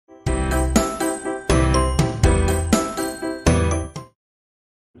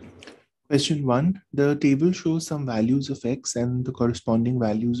Question 1, the table shows some values of x and the corresponding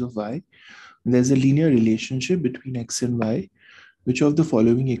values of y. There's a linear relationship between x and y. Which of the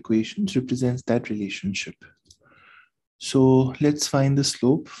following equations represents that relationship? So let's find the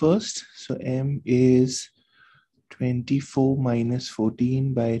slope first. So m is 24 minus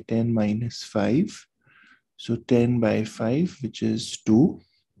 14 by 10 minus 5. So 10 by 5, which is 2.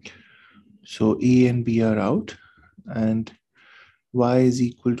 So a and b are out. And y is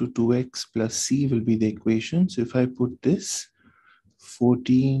equal to 2x plus c will be the equation. So if I put this,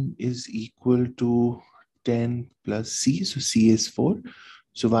 14 is equal to 10 plus c. So c is 4.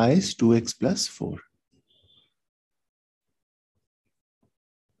 So y is 2x plus 4.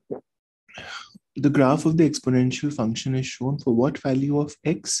 The graph of the exponential function is shown for what value of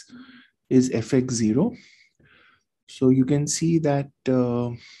x is fx 0. So you can see that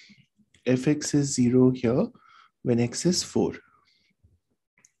fx is 0 here when x is 4.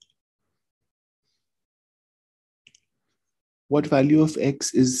 What value of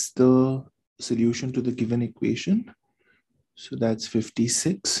x is the solution to the given equation? So that's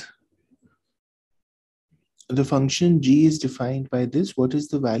 56. The function g is defined by this. What is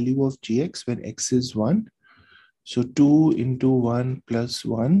the value of gx when x is 1? So 2 into 1 plus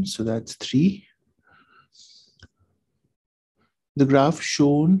 1, so that's 3. The graph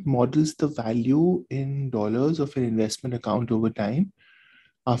shown models the value in dollars of an investment account over time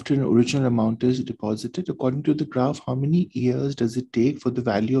after an original amount is deposited. According to the graph, how many years does it take for the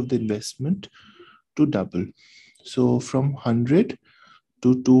value of the investment to double? So from 100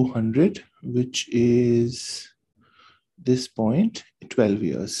 to 200, which is this point, 12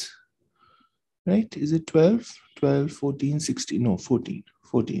 years, right? Is it 12, 12, 14, 16? No, 14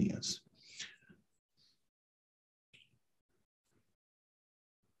 years.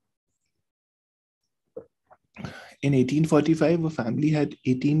 In 1845, a family had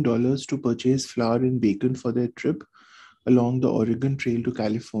 $18 to purchase flour and bacon for their trip along the Oregon Trail to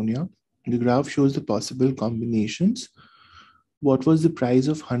California. The graph shows the possible combinations. What was the price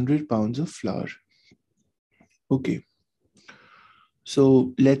of 100 pounds of flour? Okay.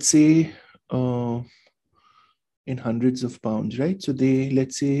 So let's say in hundreds of pounds, right? So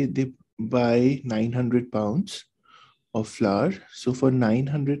let's say they buy 900 pounds of flour. So for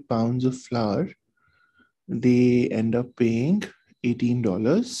 900 pounds of flour, they end up paying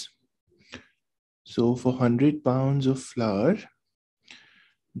 $18. So for 100 pounds of flour,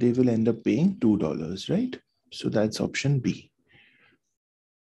 they will end up paying $2, right? So that's option B.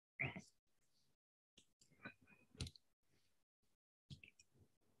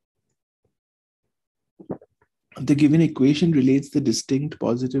 The given equation relates the distinct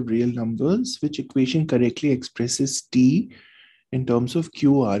positive real numbers. Which equation correctly expresses t in terms of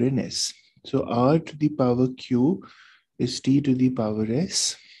q, r, and s? So r to the power q is t to the power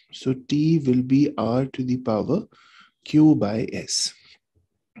s. So t will be r to the power q by s.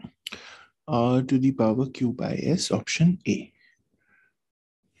 R to the power q by s, option A.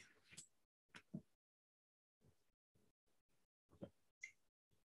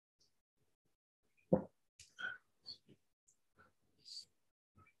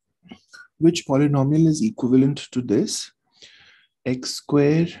 Which polynomial is equivalent to this? X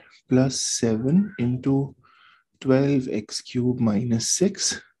squared plus 7 into 12x cubed minus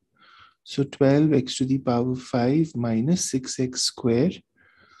 6. So 12x to the power 5 minus 6x squared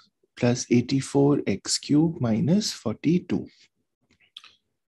plus 84x cubed minus 42.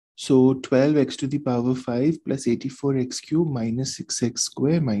 So 12x to the power 5 plus 84x cubed minus 6x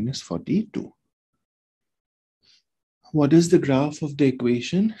squared minus 42. What is the graph of the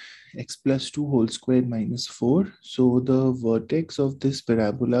equation? X plus 2 whole squared minus 4. So the vertex of this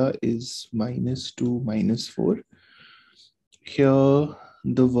parabola is minus 2 minus 4. Here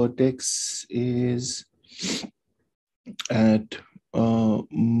the vertex is at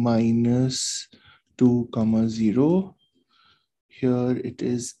minus 2 comma 0. Here it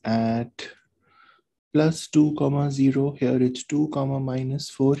is at plus 2 comma 0. Here it's 2 comma minus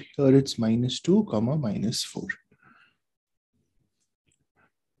 4. Here it's minus 2 comma minus 4.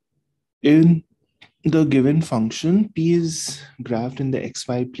 In the given function, p is graphed in the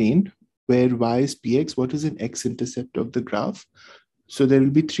xy plane, where y is px. What is an x-intercept of the graph? So there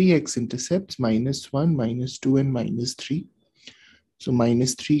will be 3 x-intercepts, minus 1, minus 2, and minus 3. So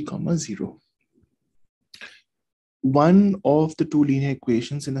minus 3 comma 0. One of the two linear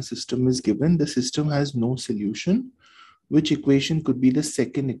equations in a system is given. The system has no solution. Which equation could be the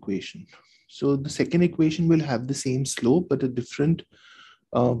second equation? So the second equation will have the same slope, but a different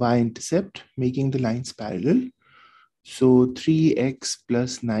y-intercept, making the lines parallel. So 3x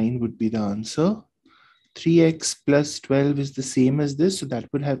plus 9 would be the answer. 3x plus 12 is the same as this, so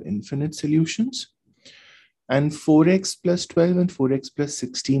that would have infinite solutions. And 4x plus 12 and 4x plus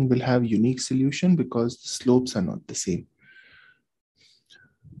 16 will have unique solution because the slopes are not the same.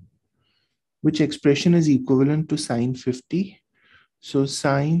 Which expression is equivalent to sine 50? So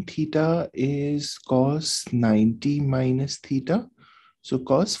sine theta is cos 90 minus theta, so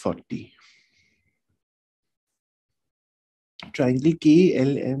cos 40. Triangle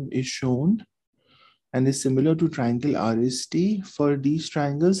KLM is shown and is similar to triangle RST. For these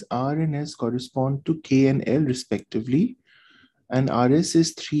triangles, R and S correspond to K and L respectively, and RS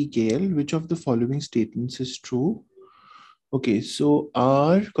is 3KL. Which of the following statements is true? Okay, so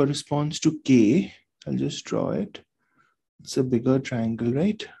R corresponds to K. I'll just draw it. It's a bigger triangle,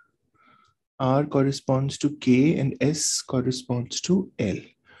 right? R corresponds to K and S corresponds to L.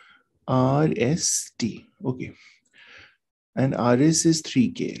 RST. Okay. And RS is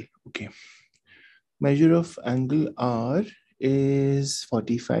 3KL. Okay. Measure of angle R is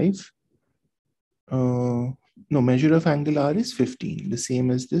 45. No, measure of angle R is 15, the same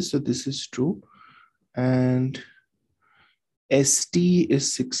as this. So this is true. And ST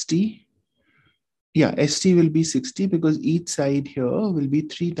is 60. Yeah, ST will be 60 because each side here will be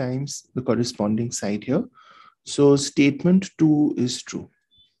 3 times the corresponding side here. So statement 2 is true.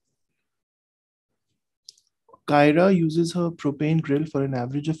 Kyra uses her propane grill for an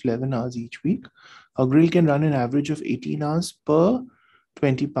average of 11 hours each week. Her grill can run an average of 18 hours per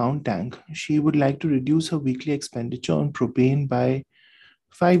 20-pound tank. She would like to reduce her weekly expenditure on propane by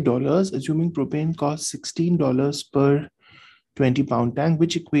 $5, assuming propane costs $16 per 20-pound tank.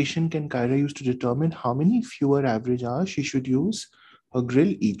 Which equation can Kyra use to determine how many fewer average hours she should use her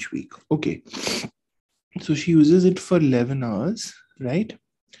grill each week? Okay, so she uses it for 11 hours, right?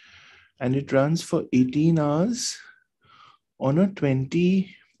 And it runs for 18 hours on a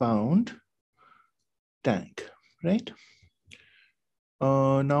 20-pound tank, right?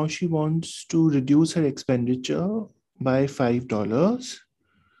 Now she wants to reduce her expenditure by $5.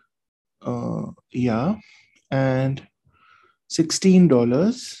 Yeah, and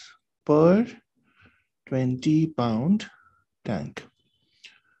 $16 per 20-pound tank,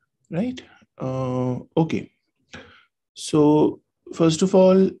 right? Okay. So first of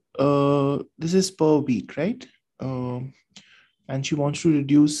all, this is per week, right? And she wants to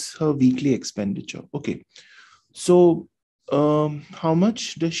reduce her weekly expenditure. Okay. So how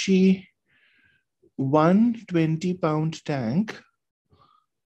much does she, 120-pound tank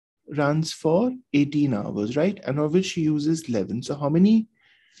runs for 18 hours, right? And of which she uses 11. So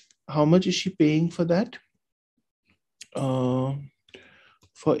how much is she paying for that? For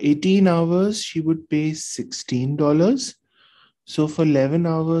 18 hours, she would pay $16. So for 11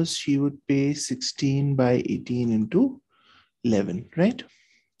 hours, she would pay 16 by 18 into 11, right?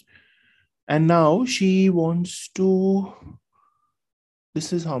 And now she wants to,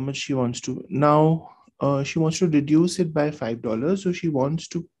 this is how much she wants to, now she wants to reduce it by $5. So she wants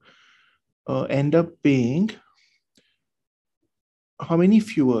to end up paying how many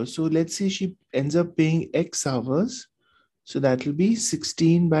fewer? So let's say she ends up paying X hours. So that will be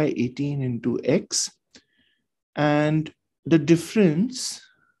 16 by 18 into X. And the difference,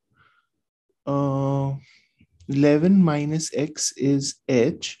 11 minus X is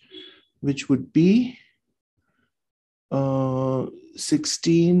H, which would be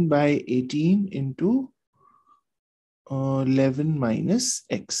 16 by 18 into 11 minus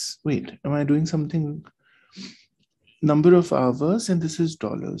X. Wait, am I doing something? Number of hours, and this is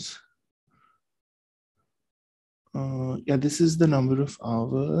dollars. Yeah, this is the number of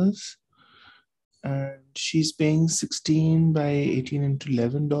hours. And she's paying 16 by 18 into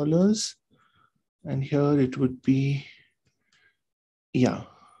 $11. And here it would be, yeah.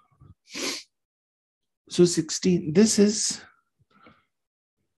 So 16, this is,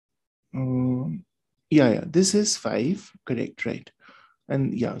 this is 5, correct, right?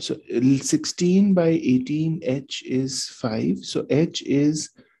 And yeah, so 16 by 18 H is 5. So H is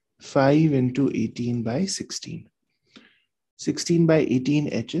 5 into 18 by 16. 16 by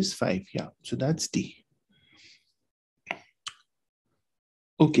 18 H is 5. Yeah, so that's D.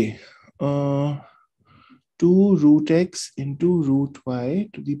 Okay. 2 root X into root Y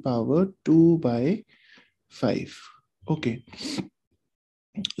to the power 2 by 5. Okay.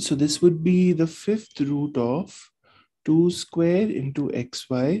 So this would be the fifth root of 2 square into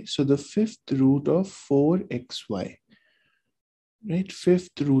xy. So the fifth root of 4xy. Right?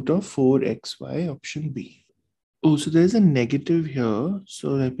 Fifth root of 4xy, option B. Oh, so there's a negative here. So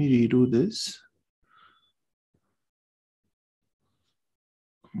let me redo this.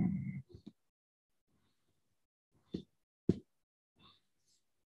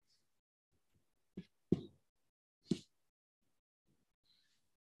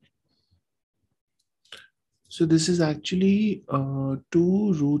 So this is actually 2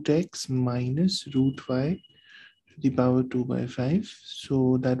 root x minus root y to the power 2 by 5.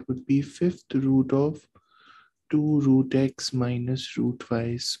 So that would be fifth root of 2 root x minus root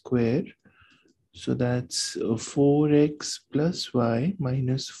y square. So that's 4x plus y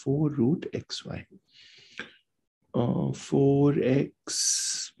minus 4 root xy.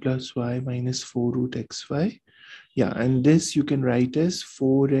 4x plus y minus 4 root xy. Yeah, and this you can write as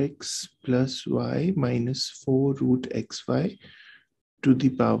 4x plus y minus 4 root xy to the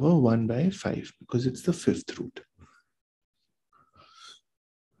power 1 by 5 because it's the fifth root.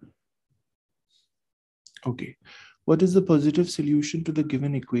 Okay, what is the positive solution to the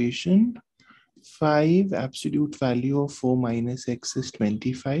given equation? 5 absolute value of 4 minus x is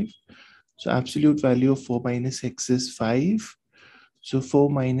 25. So absolute value of 4 minus x is 5. So 4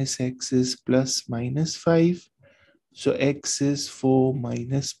 minus x is plus minus 5. So x is 4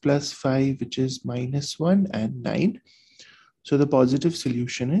 minus plus 5, which is minus 1 and 9. So the positive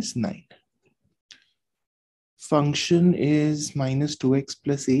solution is 9. Function is minus 2x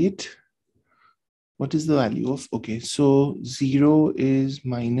plus 8. What is the value of, okay, so 0 is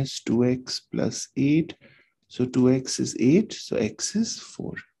minus 2x plus 8. So 2x is 8, so x is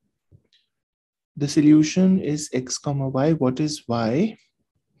 4. The solution is x comma y. What is y?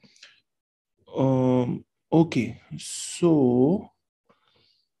 Okay, so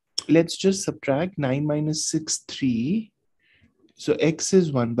let's just subtract 9 minus 6, 3. So x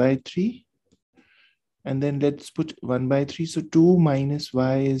is 1 by 3. And then let's put 1 by 3. So 2 minus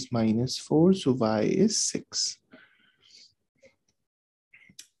y is minus 4. So y is 6.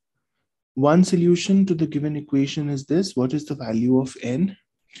 One solution to the given equation is this. What is the value of n?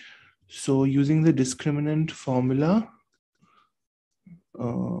 So using the discriminant formula,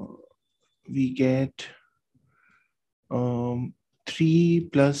 we get 3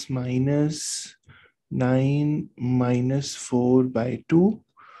 plus minus 9 minus 4 by 2.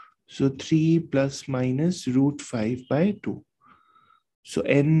 So 3 plus minus root 5 by 2. So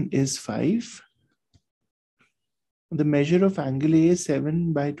n is 5. The measure of angle A is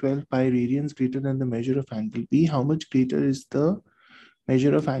 7 by 12 pi radians greater than the measure of angle B. How much greater is the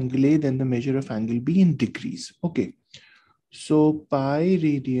measure of angle A than the measure of angle B in degrees? Okay. So pi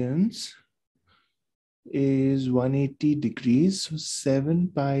radians is 180 degrees. So 7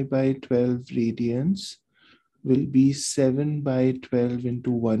 pi by 12 radians will be 7 by 12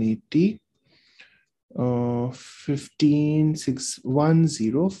 into 180.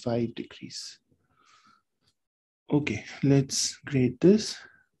 105 degrees. Okay, let's grade this.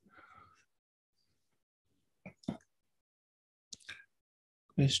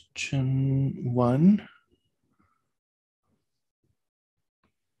 Question 1.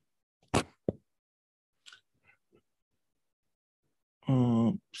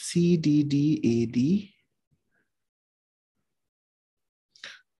 CDDAD.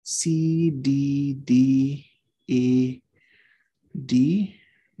 CDDAD.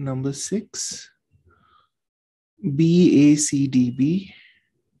 Number 6. BACDB.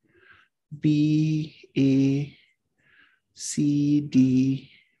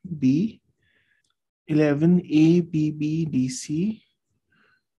 BACDB. 11 ABBDC.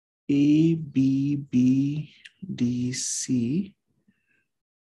 ABBDC.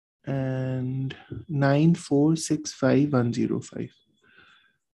 And 9465105.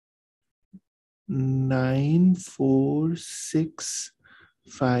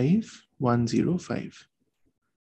 9465105.